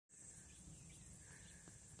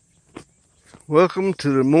Welcome to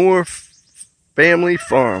the Moore family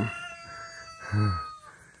farm.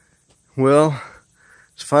 Well,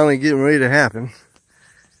 it's finally getting ready to happen.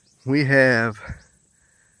 We have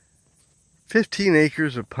 15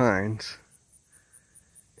 acres of pines,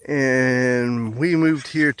 and we moved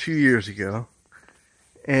here 2 years ago,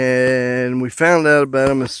 and we found out about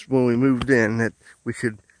them when we moved in, that we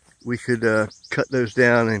could cut those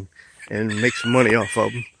down and make some money off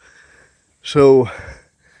of them. So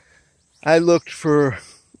I looked for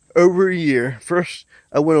over a year. First,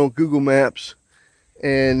 I went on Google Maps,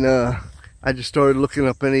 and I just started looking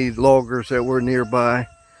up any loggers that were nearby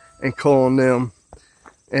and calling them.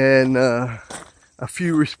 And a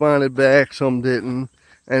few responded back, some didn't.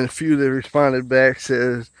 And a few that responded back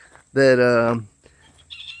says that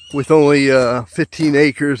with only 15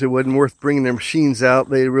 acres, it wasn't worth bringing their machines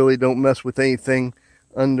out. They really don't mess with anything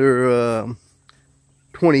under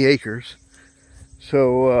 20 acres.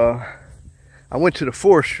 So I went to the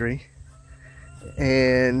forestry,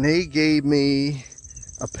 and they gave me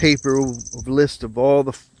a paper list of all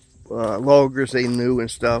the loggers they knew and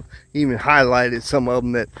stuff. Even highlighted some of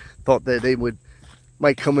them that thought that they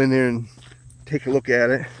might come in there and take a look at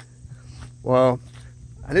it. Well,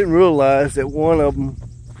 I didn't realize that one of them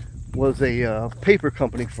was a paper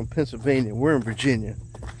company from Pennsylvania. We're in Virginia,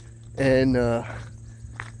 and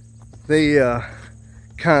they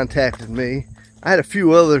contacted me. I had a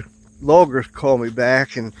few other loggers call me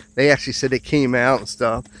back, and they actually said they came out and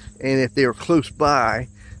stuff, and if they were close by,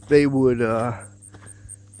 they would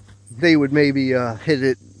maybe hit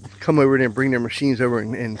it, come over there and bring their machines over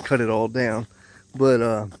and cut it all down.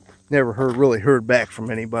 But never really heard back from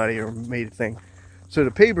anybody or made a thing. So the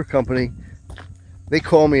paper company, they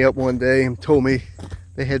called me up one day and told me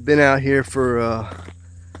they had been out here for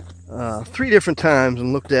 3 different times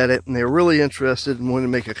and looked at it, and they were really interested and wanted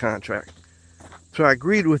to make a contract. So I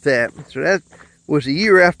agreed with that. So that was a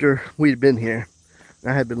year after we'd been here.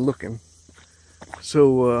 I had been looking.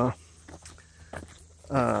 So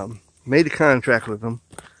made a contract with them,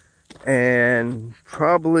 and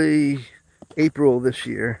probably April this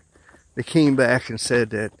year, they came back and said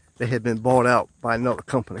that they had been bought out by another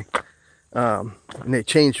company, and they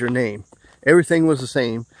changed their name. Everything was the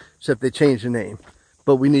same except they changed the name,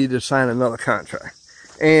 but we needed to sign another contract,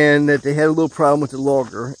 and that they had a little problem with the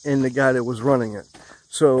logger and the guy that was running it.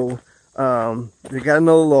 So they got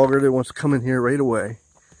another logger that wants to come in here right away,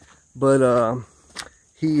 but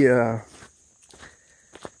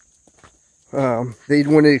they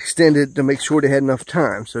wanted to extend it to make sure they had enough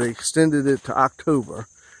time, so they extended it to October.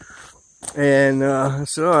 And I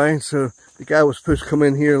said, all right. So the guy was supposed to come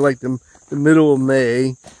in here like the middle of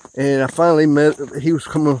May, and I finally he was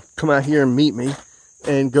come out here and meet me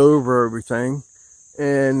and go over everything.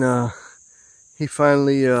 And he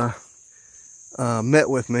finally met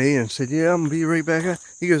with me and said, yeah, I'm gonna be right back.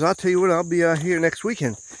 He goes, I'll tell you what, I'll be out here next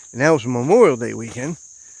weekend. And that was Memorial Day weekend.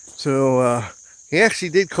 So he actually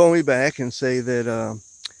did call me back and say that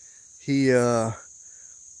he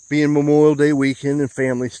being Memorial Day weekend and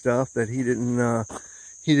family stuff, that he didn't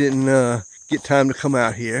get time to come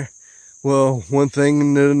out here. Well, one thing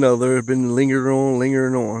and another had been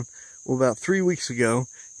lingering on. Well, about 3 weeks ago,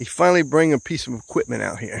 he finally brought a piece of equipment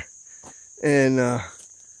out here, and I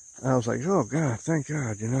was like, oh God, thank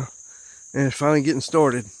God, you know. And it's finally getting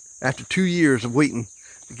started after 2 years of waiting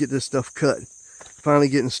to get this stuff cut. Finally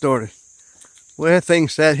getting started. Well, that thing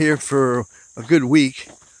sat here for a good week,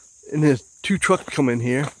 and there's 2 trucks come in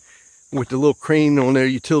here with the little crane on their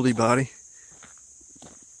utility body.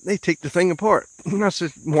 They take the thing apart. And I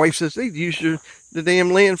said, my wife says, they use the damn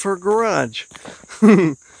land for a garage.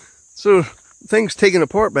 So the thing's taken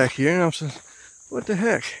apart back here, and I said, what the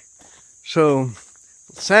heck? So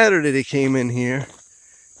Saturday they came in here,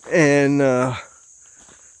 and I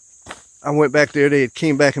went back there. They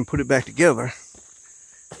came back and put it back together.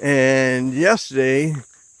 And yesterday,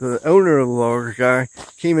 the owner of the logger guy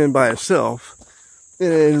came in by himself,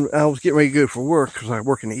 and I was getting ready to go for work because I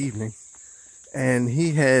work in the evening. And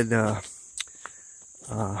he had, I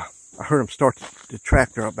heard him start the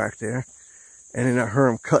tractor up back there, and then I heard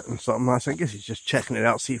him cutting something. I said, I guess he's just checking it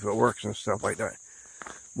out, see if it works and stuff like that.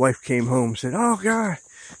 Wife came home and said, oh God,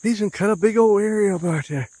 he's gonna cut a big old area back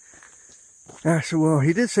there. And I said, well,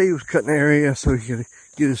 he did say he was cutting the area so he could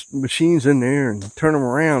get his machines in there and turn them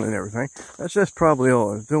around and everything. That's probably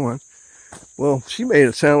all I was doing. Well, she made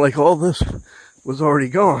it sound like all this was already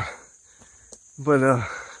gone. But,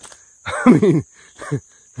 I mean,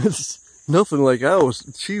 it's nothing like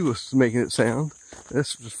she was making it sound.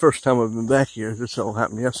 This is the first time I've been back here. This all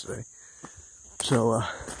happened yesterday. So,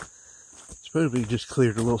 supposed to be just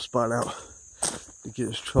cleared a little spot out to get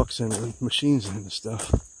his trucks in and machines in and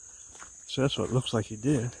stuff. So that's what it looks like he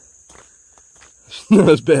did. It's not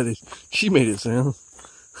as bad as she made it sound.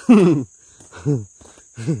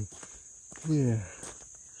 Yeah.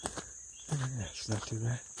 It's not too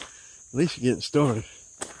bad. At least you're getting started.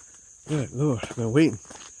 Good Lord, I've been waiting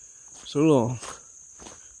so long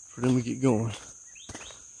for them to get going.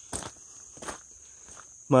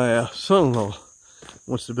 My son-in-law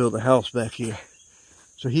wants to build a house back here.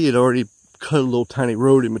 So he had already cut a little tiny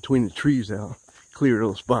road in between the trees out, cleared a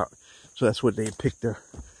little spot. So that's what they had picked to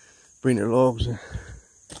bring their logs in.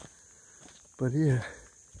 But yeah,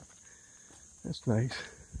 that's nice.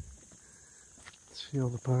 See all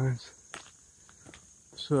the pines.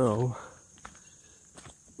 So,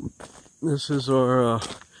 this is our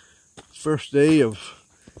first day of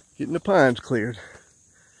getting the pines cleared.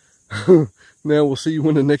 Now we'll see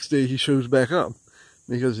when the next day he shows back up,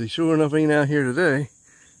 because he sure enough ain't out here today,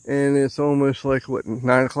 and it's almost like what,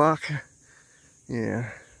 9 o'clock?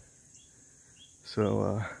 Yeah.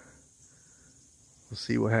 So we'll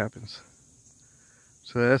see what happens.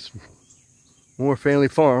 So that's more family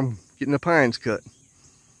farm getting the pines cut.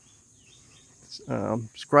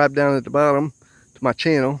 Subscribe down at the bottom to my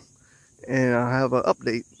channel, and I'll have an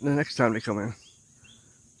update the next time they come in.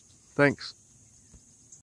 Thanks.